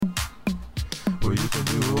Well, you can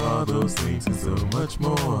do all those things and so much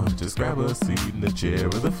more. Just grab a seat in the chair or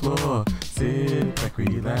the floor. Sit back,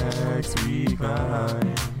 relax,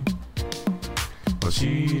 recline. While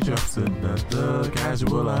she drops another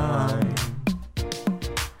casual line.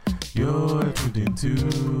 You're tuned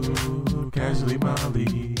into Casually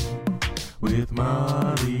Molly with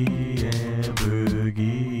Molly and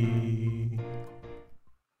Bergie.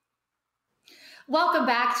 Welcome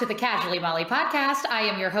back to the Casually Molly podcast. I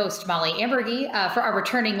am your host, Molly Ambergy. For our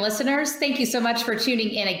returning listeners, thank you so much for tuning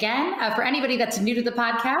in again. For anybody that's new to the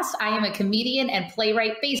podcast, I am a comedian and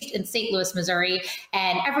playwright based in St. Louis, Missouri.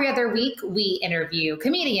 And every other week, we interview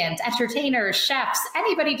comedians, entertainers, chefs,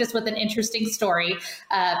 anybody just with an interesting story,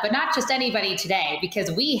 but not just anybody today, because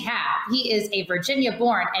he is a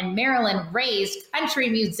Virginia-born and Maryland-raised country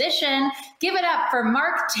musician. Give it up for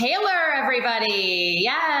Mark Taylor, everybody.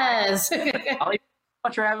 Yes.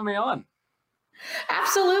 Much for having me on.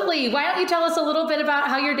 Absolutely. Why don't you tell us a little bit about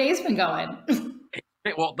how your day's been going?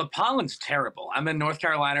 Well, the pollen's terrible. I'm in North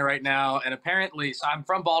Carolina right now, and apparently, so I'm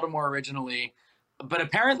from Baltimore originally, but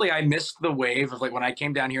apparently I missed the wave of like when I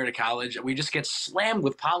came down here to college. We just get slammed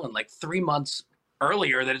with pollen like 3 months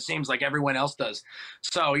earlier than it seems like everyone else does.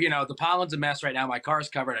 So, the pollen's a mess right now. My car's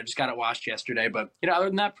covered. I just got it washed yesterday, but other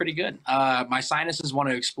than that, pretty good. My sinuses want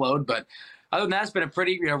to explode, but other than that, it's been a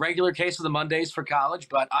pretty regular case of the Mondays for college,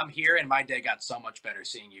 but I'm here and my day got so much better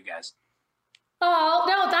seeing you guys. Oh,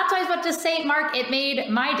 no, that's what I was about to say, Mark. It made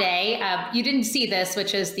my day. You didn't see this,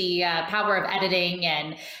 which is the power of editing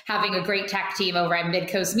and having a great tech team over at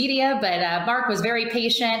Midcoast Media. But Mark was very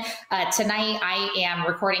patient. Tonight, I am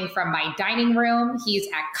recording from my dining room. He's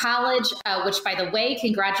at college, which, by the way,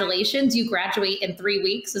 congratulations. You graduate in 3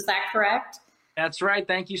 weeks. Is that correct? That's right.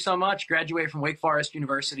 Thank you so much. Graduate from Wake Forest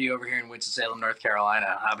University over here in Winston-Salem, North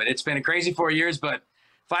Carolina. But it's been a crazy 4 years, but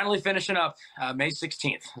finally finishing up May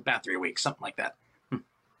 16th, about 3 weeks, something like that. Oh,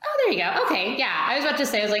 there you go. Okay. Yeah. I was about to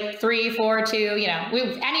say, it was like 3, 4, 2,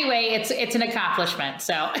 anyway, it's an accomplishment.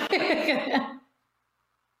 So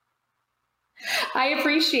I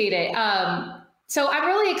appreciate it. So I'm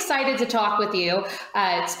really excited to talk with you.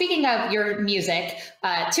 Speaking of your music,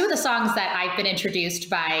 two of the songs that I've been introduced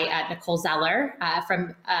by Nicole Zeller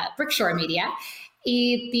from Brickshore Media.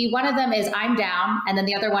 The one of them is I'm Down, and then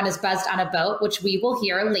the other one is Buzzed on a Boat, which we will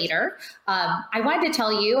hear later. I wanted to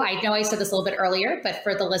tell you, I know I said this a little bit earlier, but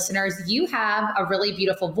for the listeners, you have a really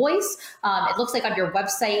beautiful voice. It looks like on your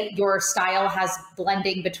website, your style has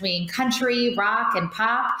blending between country, rock, and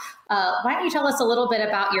pop. Why don't you tell us a little bit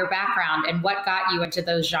about your background and what got you into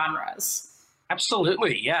those genres?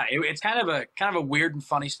 Absolutely. Yeah. It's kind of a weird and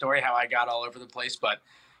funny story how I got all over the place, but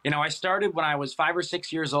I started when I was 5 or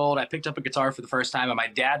 6 years old. I picked up a guitar for the first time, and my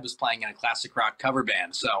dad was playing in a classic rock cover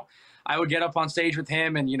band. So I would get up on stage with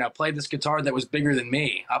him and, play this guitar that was bigger than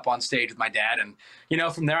me up on stage with my dad. And,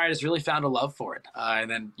 from there, I just really found a love for it. And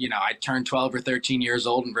then, I turned 12 or 13 years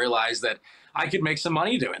old and realized that I could make some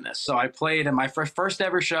money doing this. So I played in my first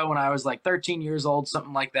ever show when I was like 13 years old,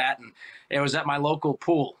 something like that. And it was at my local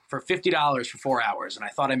pool for $50 for 4 hours. And I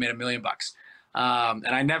thought I made $1 million. And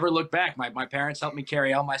I never looked back. My parents helped me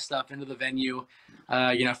carry all my stuff into the venue.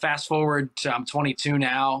 Fast forward to I'm 22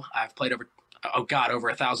 now. I've played over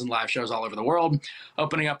 1,000 live shows all over the world,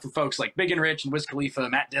 opening up for folks like Big and Rich and Wiz Khalifa,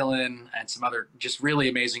 Matt Dillon, and some other just really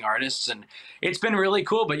amazing artists. And it's been really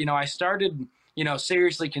cool. But, I started,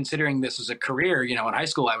 seriously considering this as a career. In high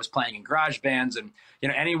school, I was playing in garage bands and,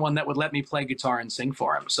 anyone that would let me play guitar and sing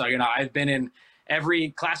for them. So, I've been in every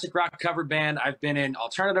classic rock cover band. I've been in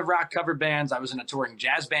alternative rock cover bands. I was in a touring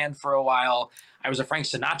jazz band for a while. I was a Frank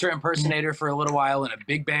Sinatra impersonator for a little while in a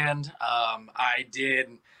big band. I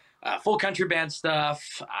did full country band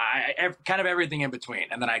stuff, kind of everything in between.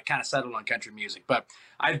 And then I kind of settled on country music. But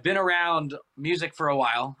I've been around music for a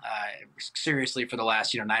while, seriously for the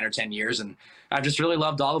last 9 or 10 years. And I've just really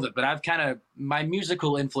loved all of it. But my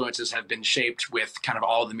musical influences have been shaped with kind of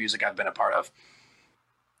all of the music I've been a part of.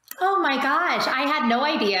 Oh my gosh, I had no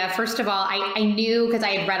idea. First of all, I knew because I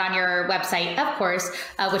had read on your website, of course,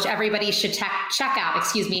 which everybody should check out,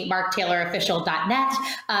 marktaylorofficial.net.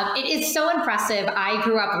 It is so impressive. I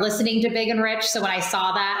grew up listening to Big and Rich. So when I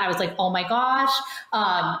saw that, I was like, oh my gosh.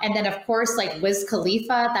 And then of course, like Wiz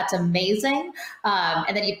Khalifa, that's amazing.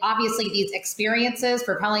 And then obviously these experiences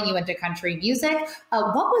propelling you into country music.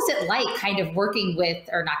 What was it like kind of working with,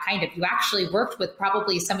 or not kind of, you actually worked with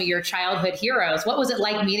probably some of your childhood heroes. What was it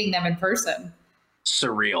like meeting them in person?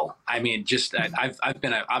 Surreal. I mean, just I've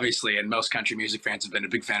been obviously, and most country music fans have been a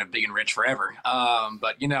big fan of Big and Rich forever.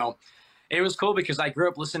 But It was cool because I grew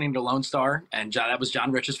up listening to Lone Star, and that was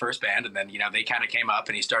John Rich's first band. And then, they kind of came up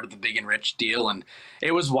and he started the Big and Rich deal. And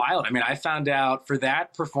it was wild. I mean, I found out for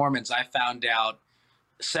that performance,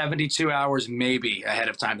 72 hours maybe ahead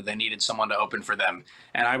of time that they needed someone to open for them.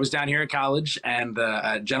 And I was down here at college, and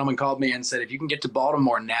a gentleman called me and said, if you can get to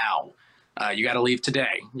Baltimore now, you got to leave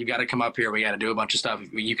today. You got to come up here. We got to do a bunch of stuff.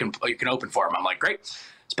 You can open for him. I'm like, great.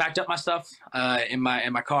 Just packed up my stuff in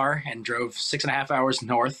my car and drove 6.5 hours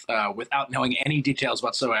north without knowing any details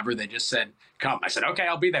whatsoever. They just said, come. I said, okay,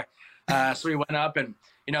 I'll be there. So we went up, and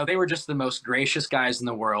they were just the most gracious guys in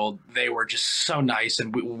the world. They were just so nice,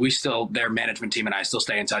 and we still, their management team and I still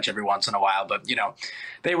stay in touch every once in a while. But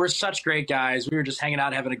they were such great guys. We were just hanging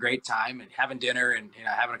out, having a great time, and having dinner, and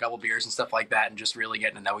having a couple beers and stuff like that, and just really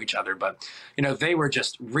getting to know each other. But they were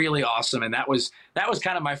just really awesome, and that was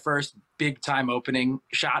kind of my first big time opening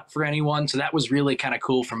shot for anyone. So that was really kind of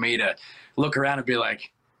cool for me to look around and be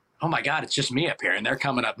like, oh my God, it's just me up here and they're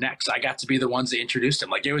coming up next. I got to be the ones that introduced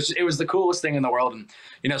him. Like it was the coolest thing in the world. And,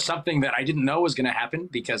 something that I didn't know was going to happen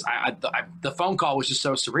because the phone call was just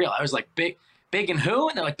so surreal. I was like, big and who?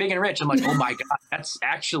 And they're like, Big and Rich. I'm like, oh my God, that's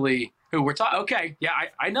actually who we're talking. Okay. Yeah.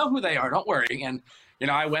 I know who they are. Don't worry. And,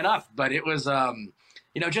 I went up, but it was,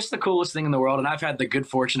 just the coolest thing in the world. And I've had the good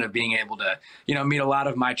fortune of being able to, meet a lot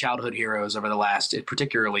of my childhood heroes over the last,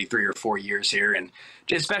 particularly 3 or 4 years here. And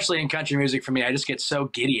especially in country music for me, I just get so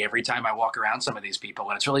giddy every time I walk around some of these people.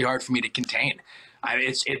 And it's really hard for me to contain.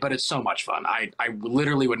 But it's so much fun. I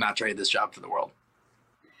literally would not trade this job for the world.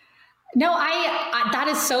 No, that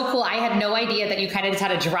is so cool. I had no idea that you kind of just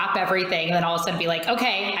had to drop everything and then all of a sudden be like,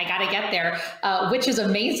 okay, I got to get there, which is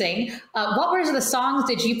amazing. What were the songs?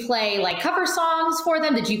 Did you play like cover songs for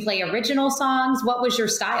them? Did you play original songs? What was your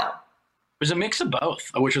style? It was a mix of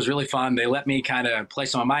both, which was really fun. They let me kind of play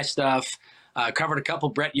some of my stuff. Covered a couple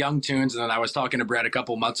Brett Young tunes, and then I was talking to Brett a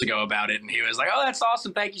couple months ago about it, and he was like, "Oh, that's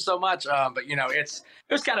awesome! Thank you so much." But it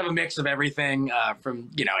was kind of a mix of everything from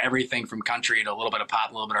everything from country to a little bit of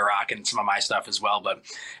pop, a little bit of rock, and some of my stuff as well. But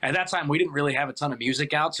at that time, we didn't really have a ton of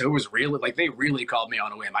music out, so it was really they really called me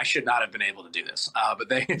on a whim. I should not have been able to do this, but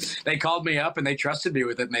they called me up and they trusted me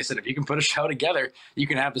with it, and they said, "If you can put a show together, you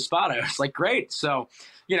can have the spot." I was like, "Great!" So.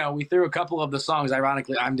 We threw a couple of the songs.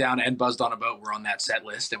 Ironically, I'm Down and Buzzed on a Boat were on that set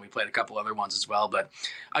list, and we played a couple other ones as well. But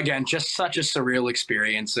again, just such a surreal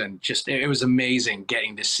experience, and just it was amazing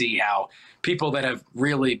getting to see how people that have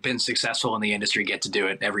really been successful in the industry get to do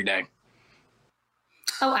it every day.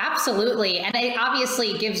 Oh, absolutely. And it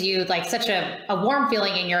obviously gives you like such a warm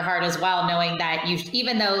feeling in your heart as well, knowing that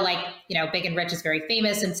even though Big and Rich is very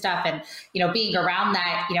famous and stuff, and, being around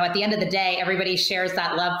that, at the end of the day, everybody shares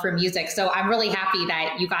that love for music. So I'm really happy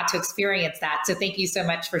that you got to experience that. So thank you so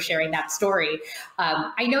much for sharing that story.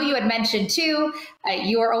 I know you had mentioned too,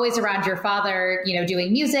 you are always around your father,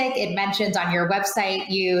 doing music. It mentions on your website,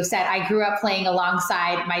 you said, I grew up playing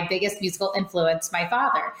alongside my biggest musical influence, my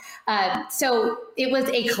father. So it was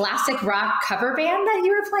a classic rock cover band that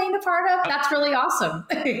you were playing a part of. That's really awesome.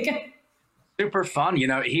 Super fun.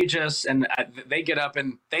 He just, and they get up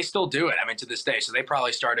and they still do it. I mean, to this day. So they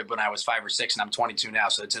probably started when I was 5 or 6 and I'm 22 now.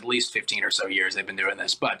 So it's at least 15 or so years they've been doing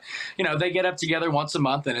this. But, they get up together once a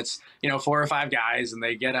month and it's, 4 or 5 guys and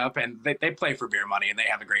they get up and they play for beer money and they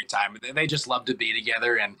have a great time. They just love to be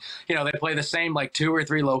together. And, they play the same 2 or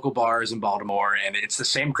 3 local bars in Baltimore. And it's the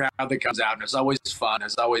same crowd that comes out. And it's always fun.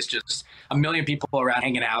 There's always just a million people around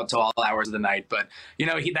hanging out till all hours of the night. But,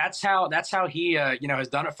 that's how he, has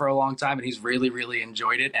done it for a long time. And he's really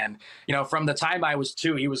enjoyed it. And, from the time I was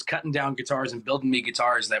 2, he was cutting down guitars and building me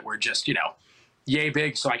guitars that were just, yay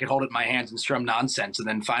big so I could hold it in my hands and strum nonsense. And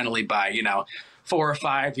then finally by, 4 or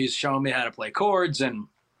 5, he's showing me how to play chords. And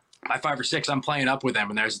by 5 or 6, I'm playing up with him.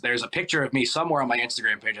 And there's a picture of me somewhere on my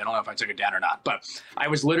Instagram page. I don't know if I took it down or not, but I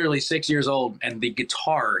was literally 6 years old and the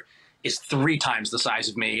guitar is 3 times the size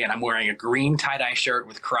of me. And I'm wearing a green tie-dye shirt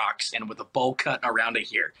with Crocs and with a bowl cut around it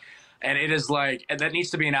here. And it is that needs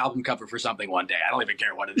to be an album cover for something one day. I don't even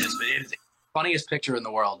care what it is, but it is the funniest picture in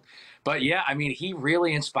the world. But yeah, I mean, he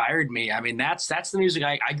really inspired me. I mean, that's the music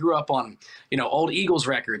I grew up on, old Eagles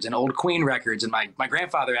records and old Queen records. And my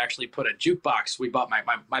grandfather actually put a jukebox.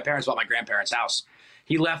 My parents bought my grandparents' house.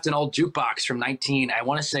 He left an old jukebox from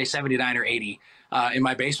 79 or 80 in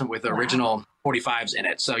my basement with the original 45s in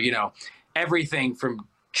it. So, everything from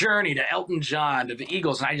Journey to Elton John to the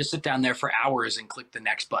Eagles, and I just sit down there for hours and click the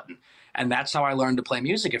next button. And that's how I learned to play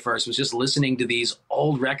music at first, was just listening to these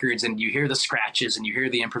old records, and you hear the scratches and you hear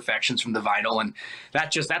the imperfections from the vinyl. And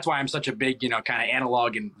that's why I'm such a big, kind of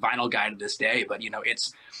analog and vinyl guy to this day. But,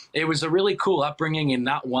 it was a really cool upbringing and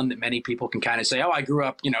not one that many people can kind of say, oh, I grew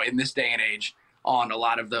up, in this day and age on a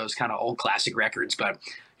lot of those kind of old classic records. But,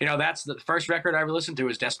 you know, that's the first record I ever listened to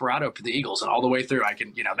was Desperado for the Eagles. And all the way through, I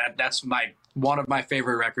can, you know, that's one of my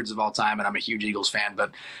favorite records of all time. And I'm a huge Eagles fan.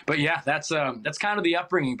 But yeah, that's kind of the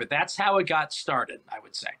upbringing. But that's how it got started, I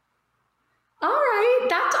would say. All right,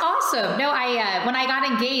 that's awesome. No, when I got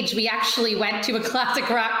engaged, we actually went to a classic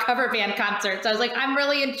rock cover band concert. So I was like, I'm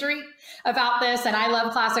really intrigued about this, and I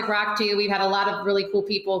love classic rock too. We've had a lot of really cool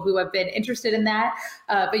people who have been interested in that.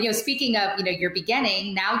 But you know, speaking of your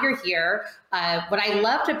beginning, now you're here. What I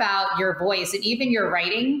loved about your voice and even your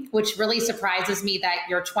writing, which really surprises me that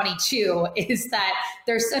you're 22, is that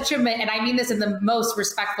there's such and I mean this in the most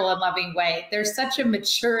respectful and loving way, there's such a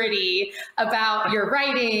maturity about your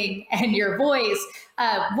writing and your voice.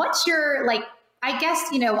 What's your, like, I guess,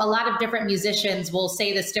 a lot of different musicians will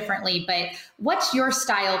say this differently, but what's your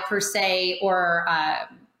style per se, or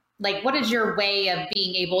like, what is your way of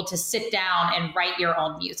being able to sit down and write your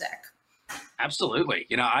own music? Absolutely.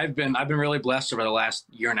 I've been really blessed over the last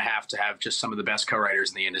year and a half to have just some of the best co-writers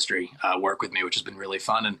in the industry work with me, which has been really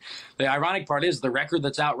fun. And the ironic part is the record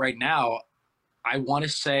that's out right now, I want to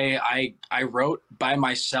say I wrote by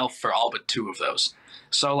myself for all but 2 of those.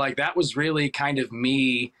 So like that was really kind of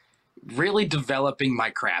me really developing my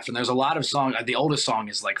craft. And there's a lot of songs. The oldest song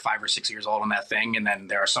is like 5 or 6 years old on that thing. And then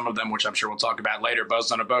there are some of them, which I'm sure we'll talk about later.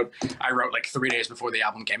 Buzzed on a Boat, I wrote like 3 days before the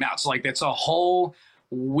album came out. So like that's a whole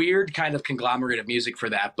weird kind of conglomerate of music for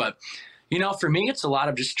that. But, for me, it's a lot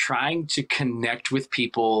of just trying to connect with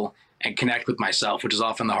people and connect with myself, which is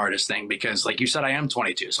often the hardest thing because, like you said, I am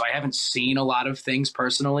 22. So I haven't seen a lot of things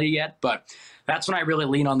personally yet. But that's when I really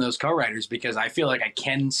lean on those co-writers because I feel like I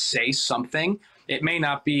can say something. It may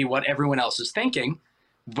not be what everyone else is thinking,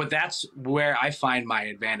 but that's where I find my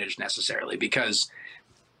advantage necessarily because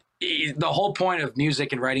the whole point of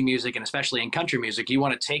music and writing music, and especially in country music, you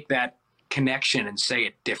want to take that connection and say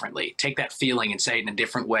it differently, take that feeling and say it in a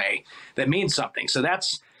different way that means something. So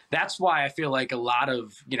that's why I feel like a lot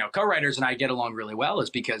of, co-writers and I get along really well is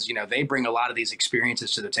because, they bring a lot of these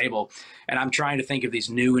experiences to the table and I'm trying to think of these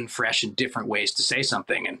new and fresh and different ways to say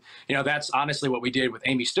something. And, that's honestly what we did with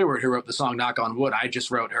Amy Stewart, who wrote the song Knock on Wood. I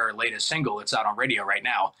just wrote her latest single. It's out on radio right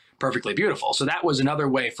now, Perfectly Beautiful. So that was another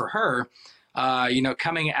way for her,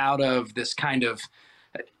 coming out of this kind of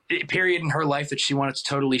period in her life that she wanted to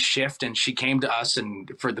totally shift. And she came to us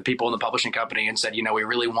and for the people in the publishing company and said, we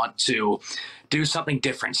really want to do something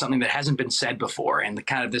different, something that hasn't been said before, and the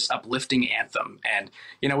kind of this uplifting anthem. And,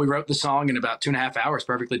 we wrote the song in about 2.5 hours,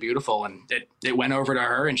 Perfectly Beautiful. And it went over to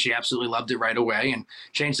her and she absolutely loved it right away and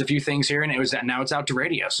changed a few things here. And now it's out to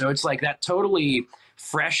radio. So it's like that totally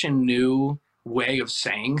fresh and new way of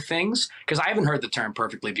saying things. Cause I haven't heard the term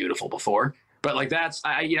perfectly beautiful before. But like that's,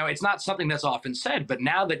 it's not something that's often said, but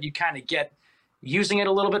now that you kind of get using it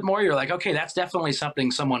a little bit more, you're like, okay, that's definitely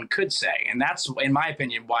something someone could say. And that's, in my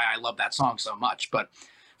opinion, why I love that song so much. But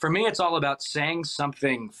for me, it's all about saying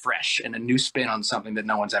something fresh and a new spin on something that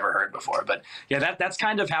no one's ever heard before. But yeah, that's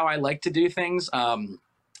kind of how I like to do things.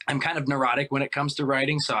 I'm kind of neurotic when it comes to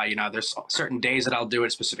writing. So, there's certain days that I'll do it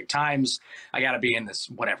at specific times. I got to be in this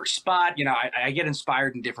whatever spot. I get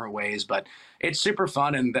inspired in different ways, but it's super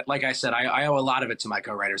fun. And like I said, I owe a lot of it to my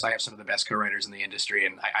co-writers. I have some of the best co-writers in the industry,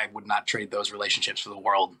 and I would not trade those relationships for the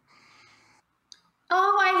world.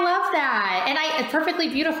 Oh, I love that. And Perfectly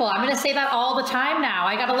Beautiful. I'm going to say that all the time now.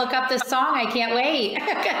 I got to look up this song. I can't wait.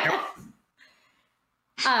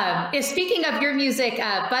 Speaking of your music,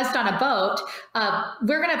 Buzzed on a Boat,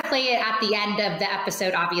 we're going to play it at the end of the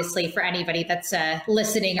episode, obviously, for anybody that's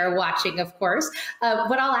listening or watching, of course.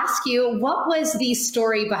 But I'll ask you, what was the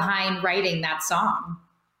story behind writing that song?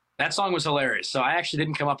 That song was hilarious. So I actually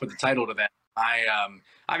didn't come up with the title to that.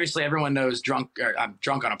 Obviously, everyone knows I'm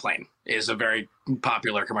Drunk on a Plane is a very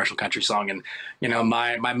popular commercial country song. And,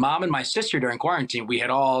 my mom and my sister during quarantine,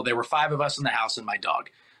 there were 5 of us in the house and my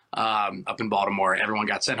dog. Up in Baltimore, everyone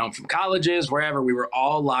got sent home from colleges, wherever. We were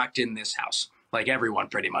all locked in this house, like everyone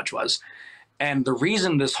pretty much was. And the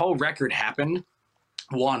reason this whole record happened,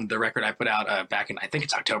 the record I put out back in, I think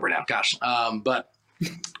it's October now, gosh. But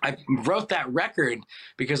I wrote that record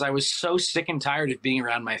because I was so sick and tired of being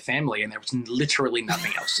around my family and there was literally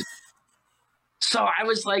nothing else. So I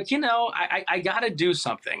was like, I got to do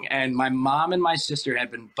something. And my mom and my sister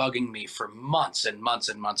had been bugging me for months and months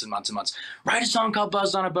and months and months and months. Write a song called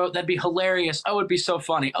Buzzed on a Boat. That'd be hilarious. Oh, it'd be so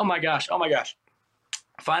funny. Oh my gosh. Oh my gosh.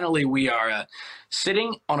 Finally, we are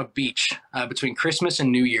sitting on a beach between Christmas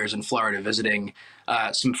and New Year's in Florida, visiting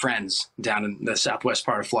some friends down in the southwest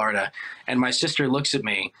part of Florida. And my sister looks at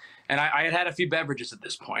me, and I had had a few beverages at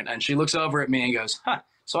this point, and she looks over at me and goes,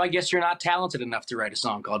 so I guess you're not talented enough to write a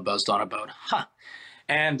song called Buzzed on a Boat, huh?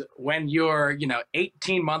 And when your,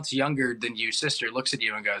 18 months younger than you sister looks at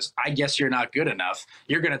you and goes, I guess you're not good enough,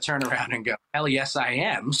 you're going to turn around and go, hell yes, I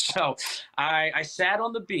am. So I sat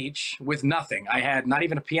on the beach with nothing. I had not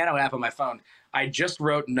even a piano app on my phone. I just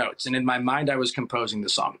wrote notes. And in my mind, I was composing the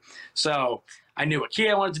song. So I knew what key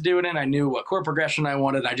I wanted to do it in. I knew what chord progression I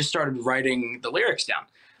wanted. I just started writing the lyrics down.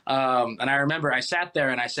 And I remember I sat there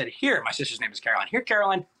and I said, here, my sister's name is Caroline. Here,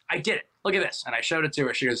 Caroline, I did it. Look at this. And I showed it to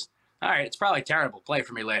her. She goes, all right, it's probably terrible. Play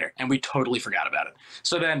for me later. And we totally forgot about it.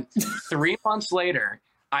 So then 3 months later,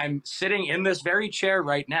 I'm sitting in this very chair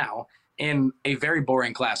right now in a very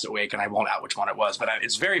boring class at Wake, and I won't out which one it was, but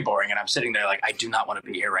it's very boring, and I'm sitting there like, I do not want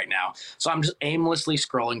to be here right now. So I'm just aimlessly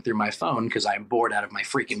scrolling through my phone because I'm bored out of my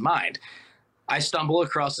freaking mind. I stumble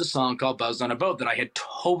across a song called Buzzed on a Boat that I had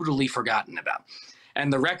totally forgotten about.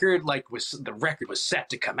 And the record was set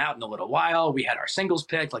to come out in a little while. We had our singles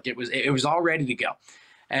picked, like it was all ready to go.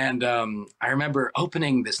 And I remember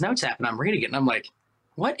opening this notes app and I'm reading it and I'm like,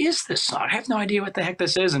 what is this song? I have no idea what the heck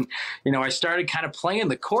this is. And, I started kind of playing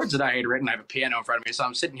the chords that I had written. I have a piano in front of me. So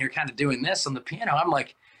I'm sitting here kind of doing this on the piano. I'm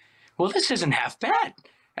like, well, this isn't half bad.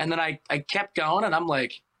 And then I kept going and I'm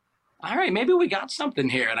like, all right, maybe we got something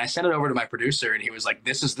here. And I sent it over to my producer and he was like,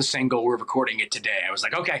 this is the single, we're recording it today. I was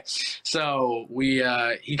like, okay. So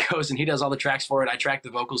he goes and he does all the tracks for it. I tracked the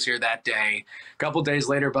vocals here that day. A couple days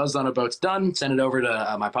later, Buzzed on a Boat's done. Sent it over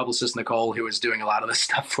to my publicist, Nicole, who was doing a lot of the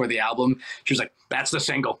stuff for the album. She was like, that's the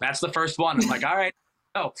single. That's the first one. I'm like, all right.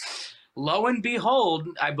 Oh, lo and behold,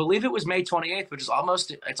 I believe it was May 28th, which is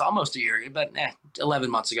almost a year, but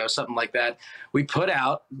 11 months ago, something like that. We put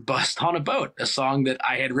out Buzzed on a Boat, a song that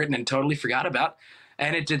I had written and totally forgot about,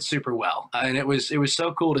 and it did super well. And it was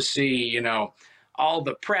so cool to see, all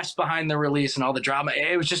the press behind the release and all the drama.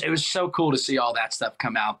 It was so cool to see all that stuff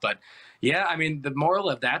come out. But yeah, I mean, the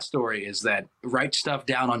moral of that story is that write stuff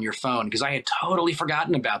down on your phone, because I had totally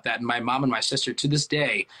forgotten about that. And my mom and my sister to this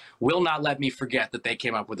day will not let me forget that they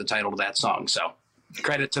came up with the title to that song. So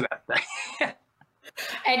credit to that.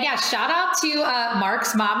 And yeah, shout out to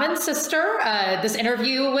Mark's mom and sister. This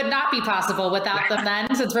interview would not be possible without them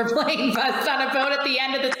then, since we're playing Buzzed on a Boat at the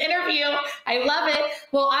end of this interview. I love it.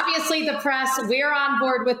 Well, obviously the press, we're on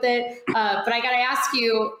board with it. But I got to ask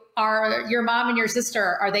you, are your mom and your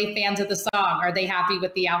sister, are they fans of the song? Are they happy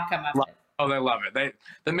with the outcome of it? Oh, they love it.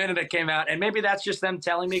 The minute it came out, and maybe that's just them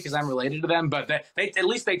telling me because I'm related to them, but they at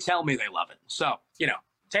least they tell me they love it. So,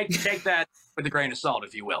 take that with a grain of salt,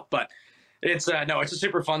 if you will. But it's a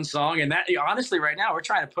super fun song. And that, honestly, right now, we're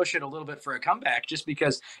trying to push it a little bit for a comeback just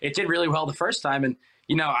because it did really well the first time. And,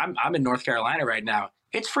 I'm in North Carolina right now.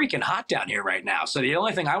 It's freaking hot down here right now. So the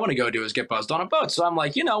only thing I want to go do is get buzzed on a boat. So I'm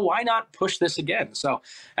like, why not push this again? So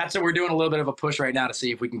that's what we're doing, a little bit of a push right now to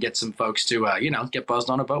see if we can get some folks to, get buzzed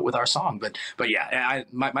on a boat with our song. But yeah,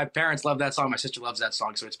 my parents love that song. My sister loves that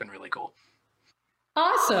song. So it's been really cool.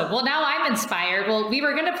 Awesome. Well, now I'm inspired. Well, we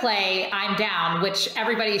were going to play I'm Down, which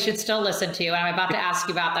everybody should still listen to. And I'm about to ask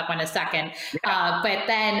you about that one in a second. But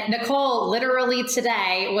then Nicole literally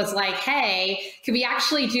today was like, hey, can we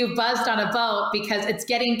actually do Buzzed on a Boat because it's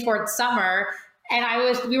getting towards summer?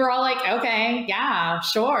 And we were all like, okay, yeah,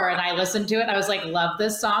 sure. And I listened to it. I was like, love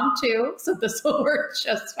this song too. So this will work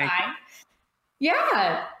just fine.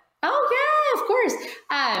 Yeah. Oh, yeah, of course.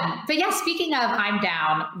 But yeah, speaking of I'm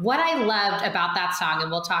Down, what I loved about that song,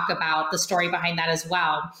 and we'll talk about the story behind that as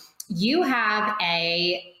well, you have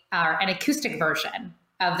an acoustic version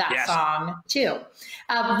of that song too.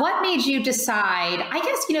 What made you decide, I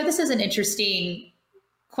guess, this is an interesting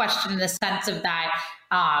question in the sense of that,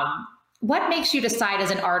 what makes you decide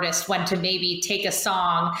as an artist when to maybe take a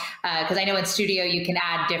song? Because I know in studio you can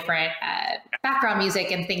add different background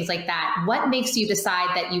music and things like that. What makes you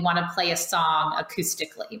decide that you want to play a song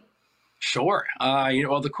acoustically? Sure.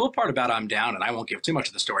 Well, the cool part about I'm Down, and I won't give too much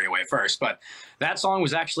of the story away first, but that song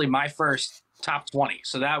was actually my first top 20.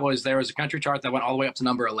 So there was a country chart that went all the way up to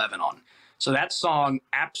number 11 on. So that song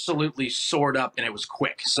absolutely soared up and it was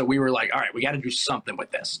quick. So we were like, all right, we got to do something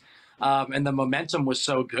with this. And the momentum was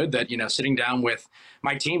so good that, sitting down with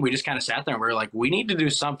my team, we just kind of sat there and we were like, we need to do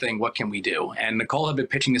something. What can we do? And Nicole had been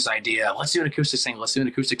pitching this idea. Let's do an acoustic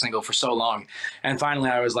single for so long. And finally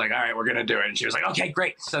I was like, all right, we're going to do it. And she was like, okay,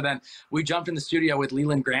 great. So then we jumped in the studio with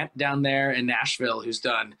Leland Grant down there in Nashville, who's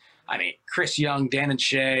done, Chris Young, Dan and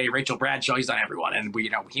Shay, Rachel Bradshaw, he's done everyone. And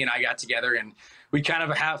he and I got together and we kind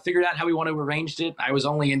of figured out how we wanted to arrange it. I was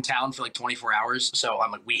only in town for like 24 hours. So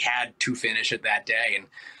we had to finish it that day. And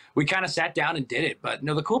we kind of sat down and did it. But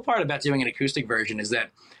the cool part about doing an acoustic version is that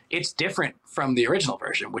it's different from the original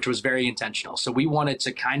version, which was very intentional. So we wanted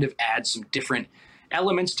to kind of add some different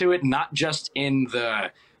elements to it, not just in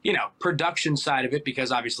the production side of it,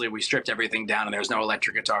 because obviously we stripped everything down and there's no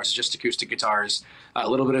electric guitars, it's just acoustic guitars, a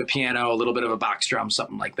little bit of piano, a little bit of a box drum,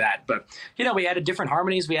 something like that. But, we added different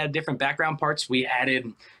harmonies, we added different background parts, we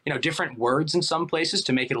added, different words in some places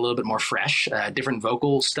to make it a little bit more fresh, different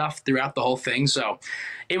vocal stuff throughout the whole thing. So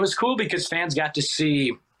it was cool because fans got to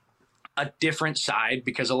see a different side,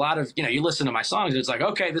 because a lot of, you listen to my songs and it's like,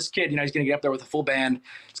 okay, this kid, he's going to get up there with a full band.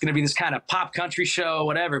 It's going to be this kind of pop country show,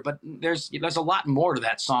 whatever. But there's a lot more to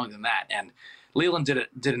that song than that. And Leland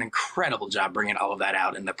did an incredible job bringing all of that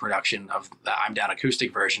out in the production of the I'm Down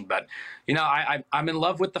acoustic version. But, I'm in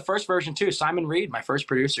love with the first version too. Simon Reed, my first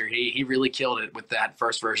producer, he really killed it with that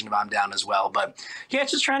first version of I'm Down as well. But yeah,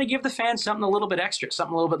 it's just trying to give the fans something a little bit extra,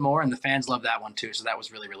 something a little bit more. And the fans love that one too. So that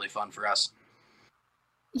was really, really fun for us.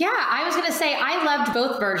 Yeah, I was going to say I loved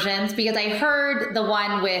both versions because I heard the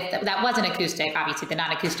one that wasn't acoustic, obviously the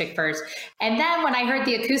non-acoustic first. And then when I heard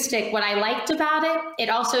the acoustic, what I liked about it, it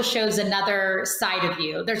also shows another side of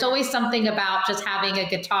you. There's always something about just having a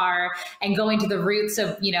guitar and going to the roots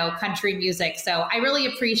of, country music. So I really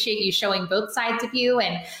appreciate you showing both sides of you.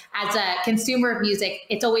 And as a consumer of music,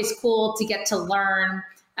 it's always cool to get to learn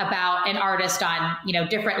about an artist on,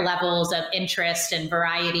 different levels of interest and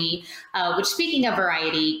variety, which, speaking of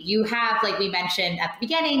variety, you have, like we mentioned at the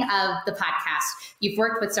beginning of the podcast, you've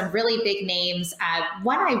worked with some really big names.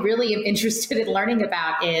 One I really am interested in learning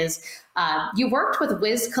about is you worked with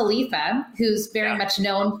Wiz Khalifa, who's very much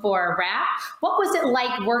known for rap. What was it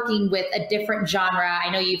like working with a different genre? I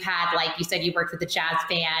know you've had, like you said, you worked with a jazz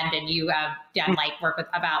band and you done work with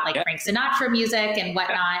about Frank Sinatra music and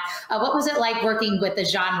whatnot. What was it like working with a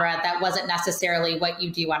genre that wasn't necessarily what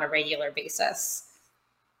you do on a regular basis?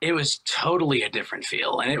 It was totally a different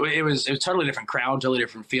feel, and it was totally different crowd, totally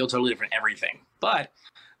different feel, totally different everything. But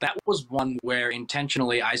that was one where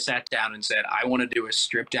intentionally I sat down and said, I want to do a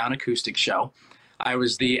stripped down acoustic show. I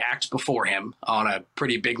was the act before him on a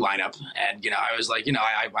pretty big lineup. And, I was like,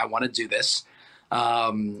 I want to do this.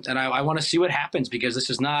 And I want to see what happens, because this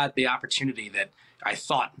is not the opportunity that I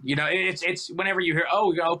thought, it's whenever you hear,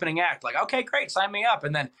 oh, you're opening act, like, okay, great, sign me up.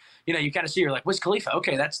 And then, you kind of see, you're like, Wiz Khalifa.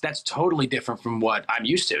 Okay, that's totally different from what I'm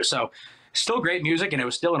used to. So still great music, and it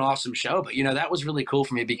was still an awesome show. But, that was really cool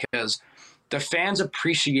for me because the fans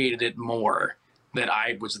appreciated it more that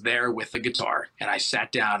I was there with the guitar and I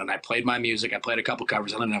sat down and I played my music. I played a couple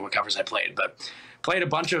covers. I don't know what covers I played, but played a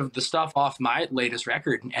bunch of the stuff off my latest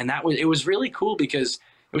record. And it was really cool because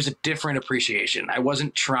it was a different appreciation. I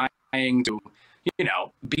wasn't trying to,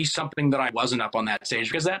 be something that I wasn't up on that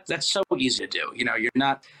stage, because that's so easy to do. You're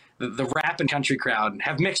not the rap and country crowd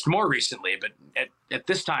have mixed more recently, but at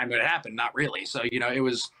this time it happened, not really. So, it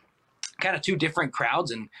was kind of two different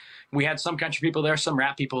crowds, and we had some country people there, some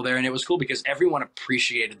rap people there, and it was cool because everyone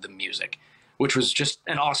appreciated the music, which was just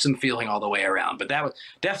an awesome feeling all the way around. But that was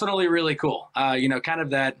definitely really cool. Kind of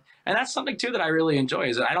that, and that's something too that I really enjoy,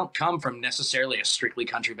 is that I don't come from necessarily a strictly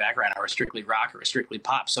country background or a strictly rock or a strictly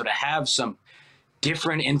pop. So to have some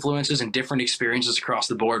different influences and different experiences across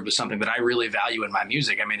the board was something that I really value in my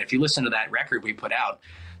music. I mean, if you listen to that record we put out,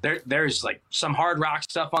 there's like some hard rock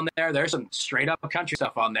stuff on there. There's some straight up country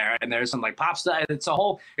stuff on there, and there's some pop stuff.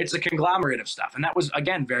 It's a conglomerate of stuff. And that was,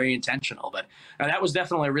 again, very intentional. But that was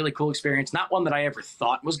definitely a really cool experience. Not one that I ever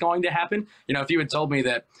thought was going to happen. If you had told me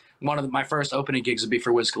that one of my first opening gigs would be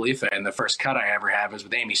for Wiz Khalifa, and the first cut I ever had was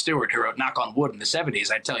with Amy Stewart, who wrote Knock on Wood in the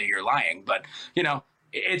 70s, I'd tell you you're lying. But,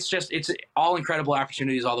 it's all incredible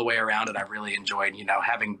opportunities all the way around. And I really enjoyed,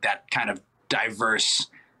 having that kind of diverse,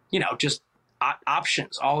 just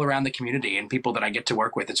options all around the community and people that I get to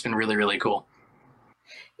work with. It's been really, really cool.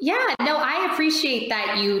 Yeah, no, I appreciate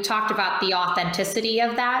that you talked about the authenticity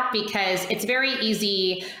of that, because it's very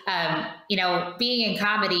easy, being in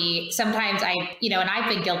comedy, sometimes and I've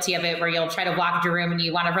been guilty of it, where you'll try to walk into a room and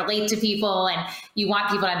you want to relate to people and you want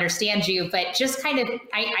people to understand you, but just kind of,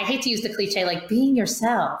 I hate to use the cliche, like being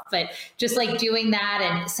yourself, but just like doing that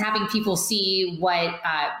and having people see what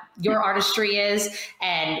your artistry is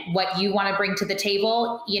and what you want to bring to the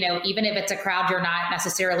table, even if it's a crowd you're not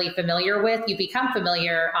necessarily familiar with, you become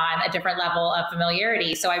familiar on a different level of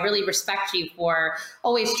familiarity. So I really respect you for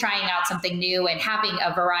always trying out something new and having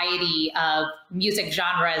a variety of music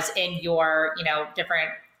genres in your, different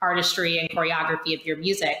artistry and choreography of your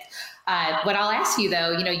music. What I'll ask you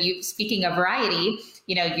though, you, speaking of variety,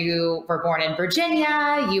 you were born in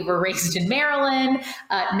Virginia, you were raised in Maryland.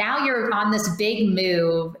 Now you're on this big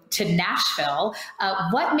move to Nashville.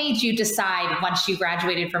 What made you decide once you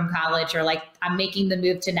graduated from college, you're like, I'm making the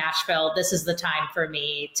move to Nashville, this is the time for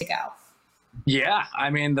me to go? Yeah, I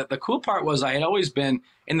mean, the cool part was I had always been,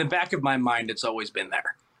 in the back of my mind, it's always been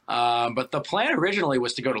there. But the plan originally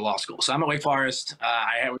was to go to law school. So I'm at Wake Forest.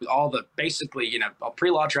 I had all the basically,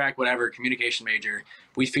 pre-law track, whatever, communication major.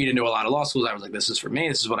 We feed into a lot of law schools. I was like, this is for me.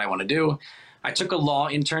 This is what I want to do. I took a law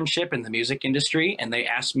internship in the music industry, and they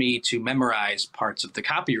asked me to memorize parts of the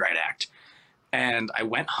Copyright Act. And I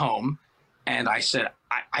went home and I said,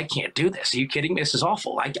 I can't do this. Are you kidding me? This is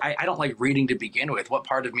awful. I don't like reading to begin with. What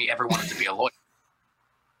part of me ever wanted to be a lawyer?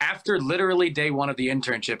 After literally day one of the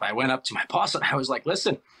internship, I went up to my boss and I was like,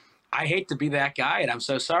 listen, I hate to be that guy, and I'm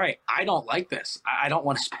so sorry. I don't like this. I don't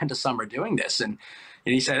want to spend a summer doing this. And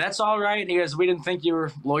he said, that's all right. He goes, we didn't think you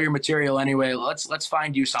were lawyer material anyway. Let's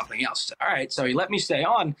find you something else. Said, all right. So he let me stay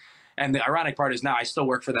on. And the ironic part is now I still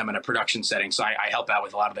work for them in a production setting. So I help out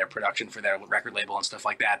with a lot of their production for their record label and stuff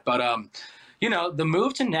like that. But, the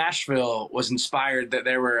move to Nashville was inspired that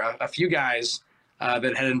there were a few guys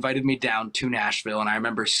that had invited me down to Nashville. And I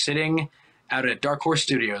remember sitting out at Dark Horse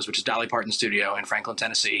Studios, which is Dolly Parton's studio in Franklin,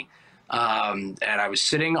 Tennessee. And I was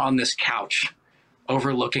sitting on this couch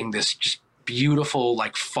overlooking this just beautiful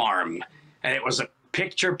farm. And it was a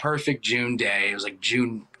picture perfect June day. It was like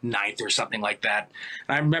June 9th or something like that.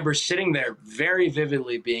 And I remember sitting there very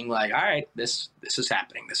vividly being like, all right, this is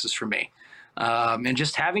happening. This is for me. And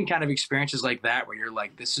just having kind of experiences like that where you're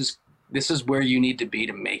like, this is where you need to be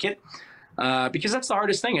to make it. Because that's the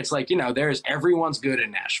hardest thing. It's like, everyone's good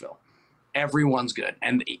in Nashville. Everyone's good.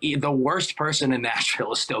 And the worst person in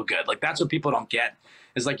Nashville is still good. That's what people don't get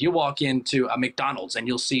is you walk into a McDonald's and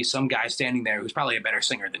you'll see some guy standing there who's probably a better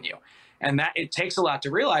singer than you. And that it takes a lot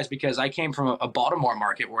to realize, because I came from a Baltimore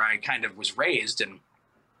market where I kind of was raised in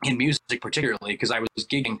music, particularly because I was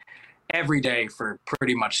gigging every day for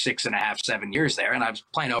pretty much 6.5, 7 years there. And I was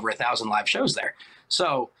playing over 1,000 live shows there.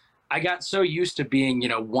 So I got so used to being,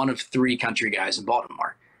 one of 3 country guys in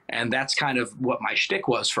Baltimore. And that's kind of what my shtick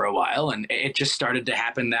was for a while. And it just started to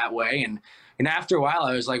happen that way. And after a while,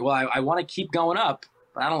 I was like, well, I want to keep going up,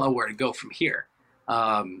 but I don't know where to go from here.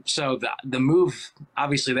 So the move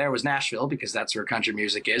obviously there was Nashville, because that's where country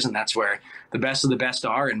music is. And that's where the best of the best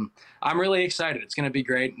are. And I'm really excited. It's going to be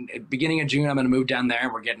great. Beginning of June, I'm going to move down there,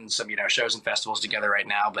 and we're getting some, shows and festivals together right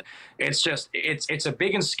now. But it's just, it's a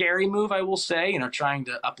big and scary move, I will say, trying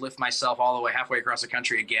to uplift myself all the way halfway across the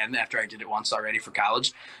country again, after I did it once already for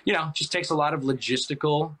college. Just takes a lot of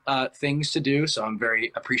logistical things to do. So I'm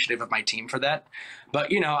very appreciative of my team for that.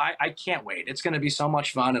 But, I can't wait. It's going to be so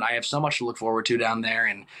much fun, and I have so much to look forward to down there,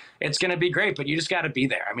 and it's going to be great, but you just got to be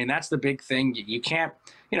there. I mean, that's the big thing. You can't,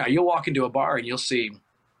 you'll walk into a bar and you'll see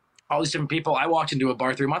all these different people. I walked into a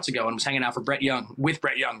bar 3 months ago and was hanging out with Brett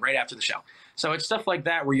Young right after the show. So it's stuff like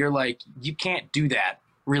that where you're like, you can't do that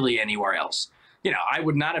really anywhere else. I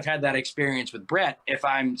would not have had that experience with Brett if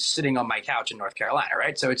I'm sitting on my couch in North Carolina,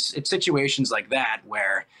 right? So it's situations like that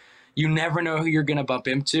where you never know who you're going to bump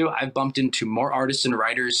into. I've bumped into more artists and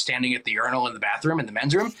writers standing at the urinal in the bathroom, in the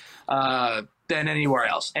men's room, than anywhere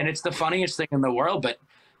else. And it's the funniest thing in the world, but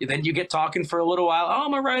then you get talking for a little while. Oh,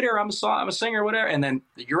 I'm a writer, I'm a singer, whatever. And then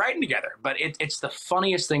you're writing together. But it's the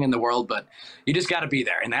funniest thing in the world, but you just got to be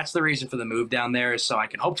there. And that's the reason for the move down there, is so I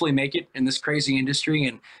can hopefully make it in this crazy industry.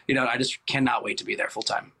 And, I just cannot wait to be there full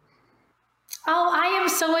time. Oh, I am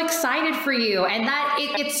so excited for you. And that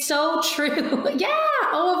it's so true. Yeah.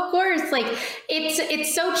 Oh, of course.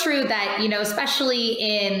 It's so true that, especially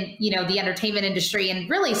in, the entertainment industry, and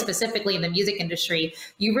really specifically in the music industry,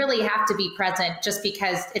 you really have to be present, just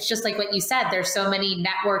because it's just like what you said, there's so many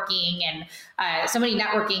networking and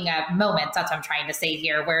moments. That's what I'm trying to say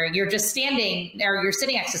here, where you're just standing or you're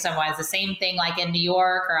sitting next to someone. It's the same thing like in New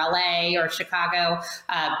York or LA or Chicago.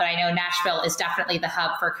 But I know Nashville is definitely the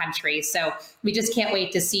hub for country. So we just can't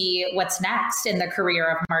wait to see what's next in the career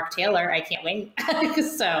of Mark Taylor. I can't wait.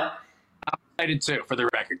 So I'm excited too, for the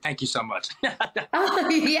record. Thank you so much. Yeah,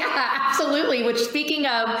 absolutely. Which, speaking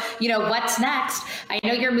of, what's next, I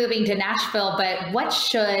know you're moving to Nashville, but what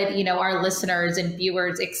should, our listeners and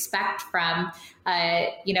viewers expect from,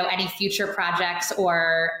 any future projects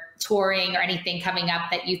or touring or anything coming up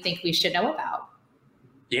that you think we should know about?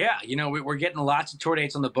 Yeah, we're getting lots of tour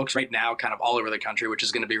dates on the books right now, kind of all over the country, which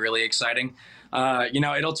is going to be really exciting.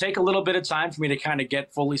 It'll take a little bit of time for me to kind of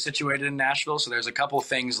get fully situated in Nashville. So there's a couple of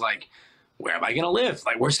things like, where am I going to live?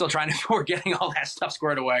 We're still we're getting all that stuff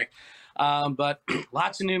squared away. But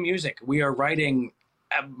lots of new music. We are writing,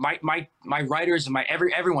 my writers and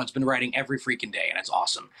everyone's been writing every freaking day, and it's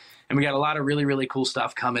awesome. And we got a lot of really, really cool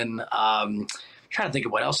stuff coming. Trying to think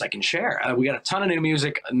of what else I can share. We got a ton of new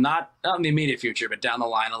music, not in the immediate future, but down the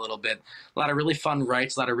line a little bit. A lot of really fun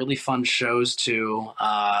writes, a lot of really fun shows too.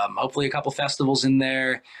 Hopefully a couple festivals in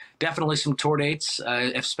there. Definitely some tour dates,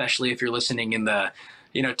 especially if you're listening in the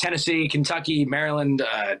Tennessee, Kentucky, Maryland,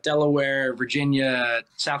 Delaware, Virginia,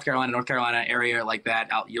 South Carolina, North Carolina area like that,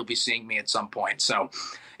 you'll be seeing me at some point. So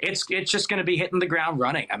it's just going to be hitting the ground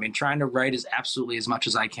running. I mean, trying to write absolutely as much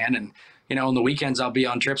as I can. And, on the weekends, I'll be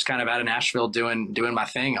on trips kind of out of Nashville doing my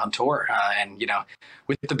thing on tour. And,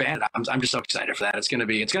 with the band, I'm just so excited for that. It's going to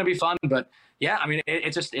be fun. But yeah, I mean,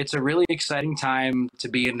 it's a really exciting time to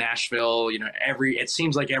be in Nashville. It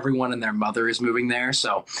seems like everyone and their mother is moving there.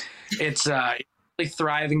 So it's a really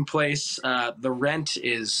thriving place. The rent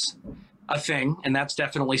is a thing, and that's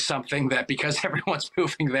definitely something that, because everyone's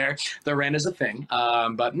moving there, the rent is a thing.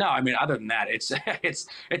 But no, I mean, other than that, it's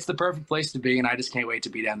the perfect place to be, and I just can't wait to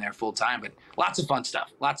be down there full time. But lots of fun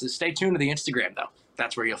stuff. Stay tuned to the Instagram though.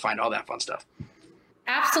 That's where you'll find all that fun stuff.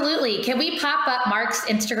 Absolutely. Can we pop up Mark's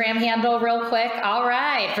Instagram handle real quick? All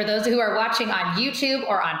right. For those who are watching on YouTube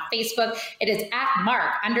or on Facebook, it is at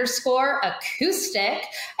Mark_acoustic.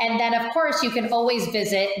 And then, of course, you can always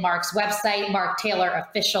visit Mark's website,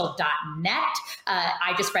 marktaynorofficial.net.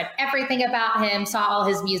 I just read everything about him, saw all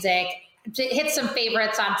his music. Hit some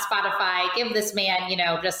favorites on Spotify. Give this man,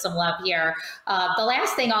 just some love here. The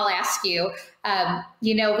last thing I'll ask you,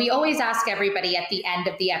 we always ask everybody at the end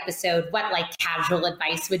of the episode, what casual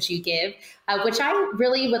advice would you give? Which I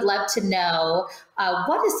really would love to know.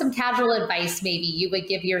 What is some casual advice maybe you would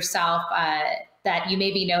give yourself that you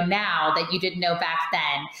maybe know now that you didn't know back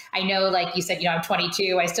then? I know, like you said, I'm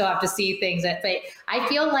 22. I still have to see things, but I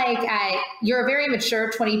feel like you're a very mature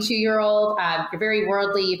 22-year-old. You're very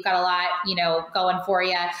worldly. You've got a lot, going for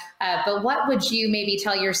you. But what would you maybe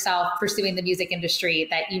tell yourself pursuing the music industry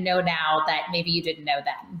that you know now that maybe you didn't know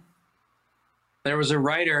then? There was a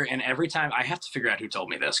writer, and every time I have to figure out who told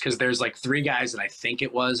me this, because there's 3 guys that I think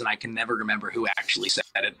it was, and I can never remember who actually said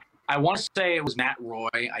it. I want to say it was Matt Roy.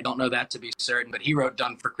 I don't know that to be certain, but he wrote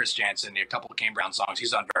Done for Chris Janson, a couple of Kane Brown songs.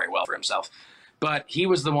 He's done very well for himself. But he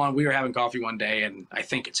was the one, we were having coffee one day, and I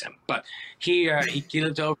think it's him. But he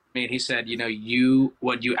looked over at me and he said,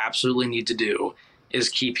 what you absolutely need to do is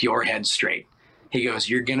keep your head straight. He goes,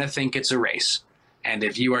 you're going to think it's a race. And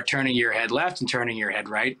if you are turning your head left and turning your head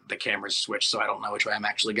right, the camera's switched, so I don't know which way I'm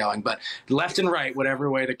actually going. But left and right, whatever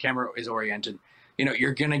way the camera is oriented,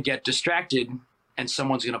 you're going to get distracted and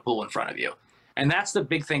someone's going to pull in front of you. And that's the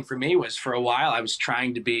big thing for me. Was for a while I was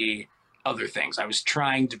trying to be other things. I was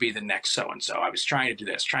trying to be the next so-and-so. I was trying to do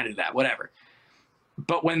this, trying to do that, whatever.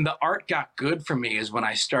 But when the art got good for me is when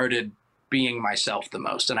I started being myself the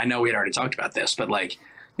most. And I know we had already talked about this, but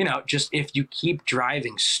just if you keep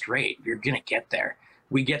driving straight, you're going to get there.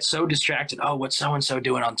 We get so distracted. Oh, what's so-and-so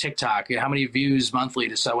doing on TikTok? How many views monthly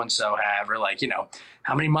does so-and-so have? Or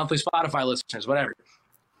how many monthly Spotify listeners, whatever.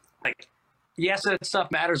 Yes, that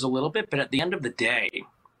stuff matters a little bit, but at the end of the day,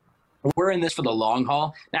 we're in this for the long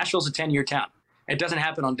haul. Nashville's a 10-year town. It doesn't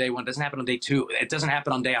happen on day 1. It doesn't happen on day 2. It doesn't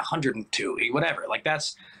happen on day 102, whatever.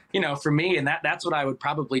 That's, for me, and that's what I would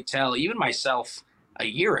probably tell even myself a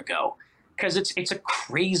year ago, because it's a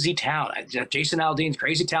crazy town. Jason Aldean's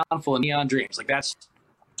crazy town full of neon dreams.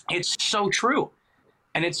 It's so true.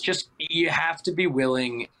 And it's just, you have to be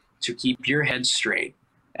willing to keep your head straight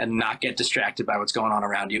and not get distracted by what's going on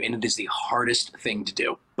around you. And it is the hardest thing to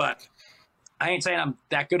do. But I ain't saying I'm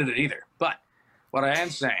that good at it either. But what I am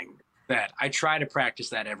saying that I try to practice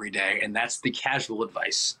that every day. And that's the casual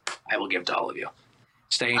advice I will give to all of you.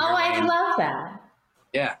 Stay in your lane. I love that.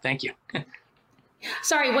 Yeah, thank you.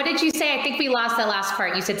 Sorry, what did you say? I think we lost that last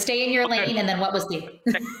part. You said stay in your lane, and then what was the...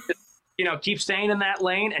 Keep staying in that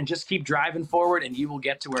lane and just keep driving forward, and you will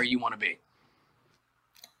get to where you want to be.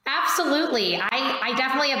 Absolutely. I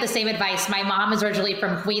definitely have the same advice. My mom is originally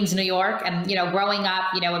from Queens, New York. And, growing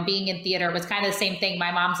up, and being in theater was kind of the same thing.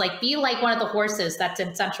 My mom's like, be like one of the horses that's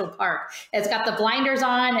in Central Park. It's got the blinders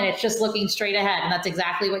on and it's just looking straight ahead. And that's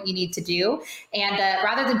exactly what you need to do. And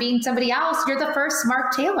rather than being somebody else, you're the first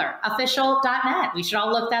Mark Taylor, official.net. We should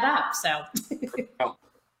all look that up. So.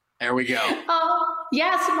 There we go. Oh,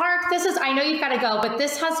 yes, Mark, I know you've got to go, but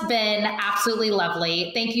this has been absolutely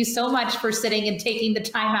lovely. Thank you so much for sitting and taking the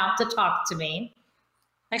time out to talk to me.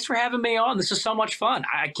 Thanks for having me on. This is so much fun.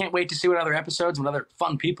 I can't wait to see what other episodes, what other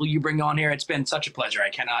fun people you bring on here. It's been such a pleasure.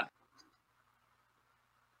 I cannot.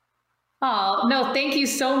 Oh, no, thank you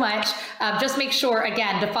so much. Just make sure,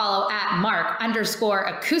 again, to follow at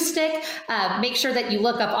Mark_acoustic. Make sure that you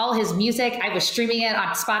look up all his music. I was streaming it on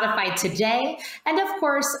Spotify today. And of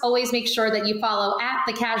course, always make sure that you follow at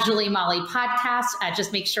the Casually Molly podcast.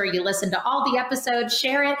 Just make sure you listen to all the episodes,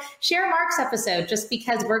 share it, share Mark's episode, just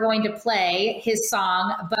because we're going to play his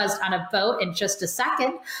song Buzzed on a Boat in just a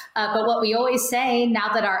second. But what we always say, now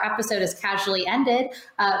that our episode is casually ended,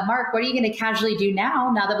 Mark, what are you going to casually do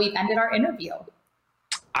now that we've ended our interview?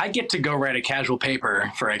 I get to go write a casual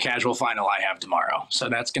paper for a casual final I have tomorrow. So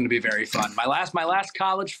that's going to be very fun. My last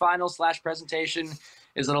college final / presentation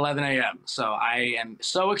is at 11 a.m. So I am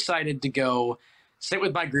so excited to go sit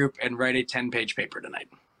with my group and write a 10-page paper tonight.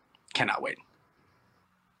 Cannot wait.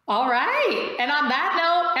 All right. And on that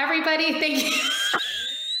note, everybody, thank you.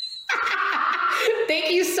 Thank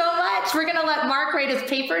you so much. We're going to let Mark write his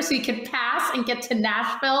paper so he can pass and get to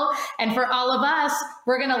Nashville. And for all of us,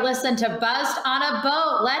 we're going to listen to Buzzed on a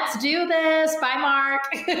Boat. Let's do this. Bye, Mark.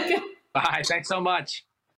 Bye. Thanks so much.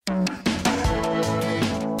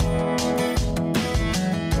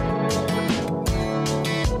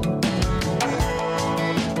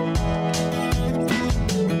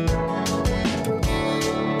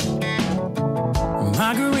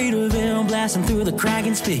 Margaritaville blasting through the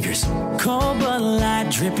cracking speakers. Cold Bud Light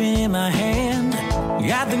dripping in my hand.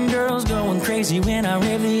 Got the girls going crazy when I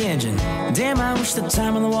rev the engine. Damn, I wish the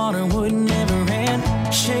time on the water would never end.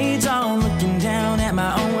 Shades on, looking down at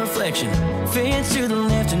my own reflection. Fades to the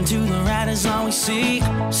left and to the right is all we see.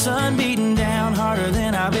 Sun beating down harder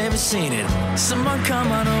than I've ever seen it. Someone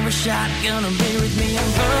come on over, shotgun and be with me.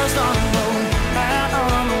 I'm buzzed on the road, out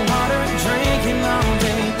on the water, drinking all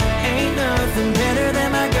day. Ain't nothing better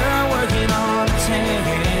than my girl working on a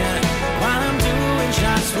tan while I'm doing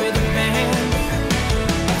shots with a band.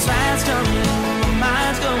 The tide's coming in, my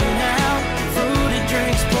mind's going out. Fruity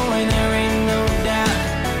drinks pouring, there ain't no doubt.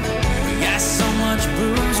 We got so much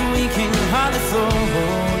booze we can hardly float.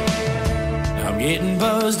 I'm getting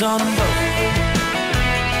buzzed on a boat.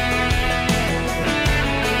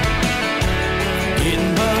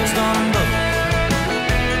 Getting buzzed on a boat.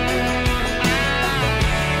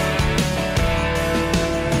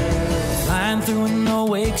 Through a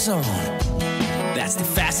no-wake zone. That's the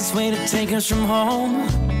fastest way to take us from home.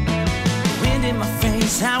 Wind in my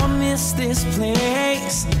face, how I miss this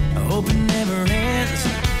place. I hope it never ends.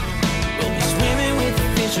 We'll be swimming with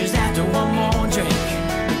the fishes after one more drink.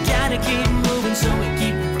 We gotta keep moving so we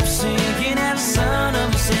keep from sinking. Out the son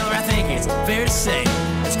of a sailor, I think it's fair to say.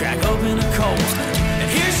 Let's crack open a cold.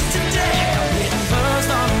 And here's to today. I'm getting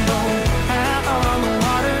buzzed on a boat, out on the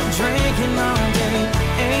water, drinking all day.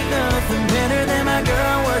 Ain't nothing better than my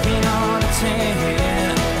girl working on a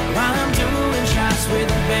tan while I'm doing shots with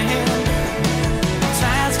a band.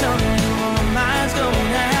 Tide's coming in, my mind's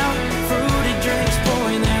going out. Fruity drinks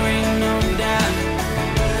pouring, there ain't no doubt.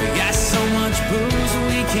 We got so much booze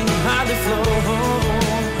we can hardly float.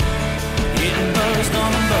 Getting buzzed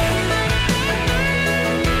on a boat.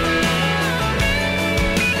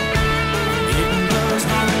 Getting buzzed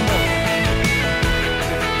on a boat.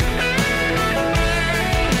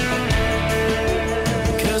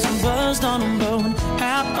 On a boat,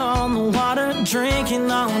 out on the water,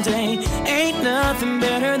 drinking all day. Ain't nothing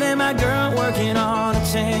better than my girl working on a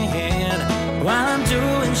tan while I'm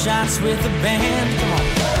doing shots with the band. Come on.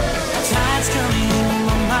 Tide's coming in,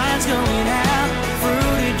 my mind's going out.